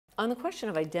On the question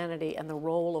of identity and the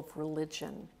role of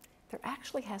religion, there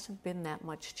actually hasn't been that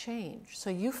much change.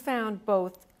 So you found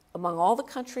both among all the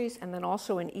countries and then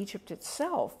also in Egypt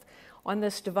itself on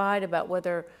this divide about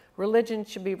whether religion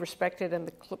should be respected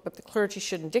and but the clergy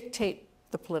shouldn't dictate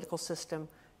the political system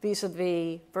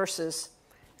vis-a-vis versus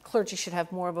clergy should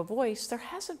have more of a voice. There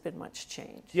hasn't been much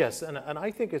change. Yes, and I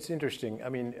think it's interesting. I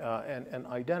mean, and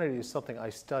identity is something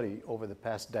I study over the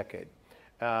past decade.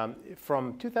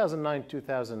 From 2009 to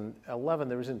 2011,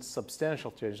 there isn't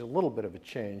substantial change, a little bit of a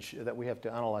change that we have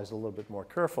to analyze a little bit more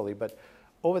carefully. But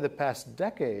over the past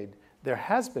decade, there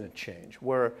has been a change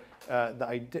where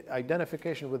the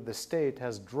identification with the state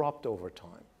has dropped over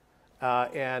time.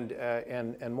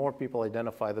 And more people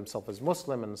identify themselves as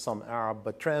Muslim and some Arab,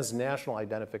 but transnational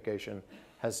identification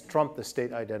has trumped the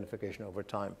state identification over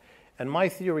time. And my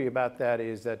theory about that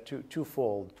is that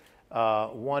twofold.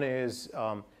 One is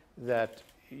that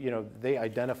they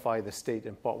identify the state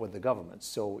in part with the government.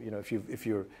 So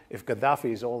if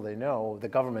Gaddafi is all they know, the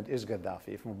government is Gaddafi.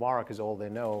 If Mubarak is all they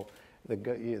know,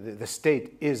 the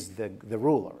state is the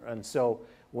ruler. And so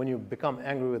when you become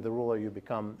angry with the ruler, you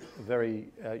become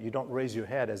you don't raise your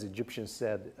head, as Egyptians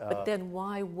said. But then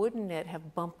why wouldn't it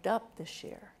have bumped up this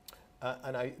year?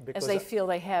 Because as they feel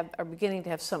they are beginning to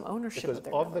have some ownership of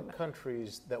their government. Because of the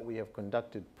countries that we have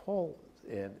conducted polls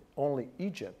in, only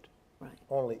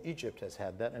Egypt has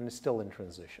had that, and it's still in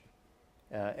transition.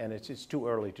 And it's too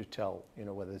early to tell,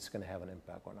 whether it's going to have an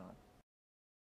impact or not.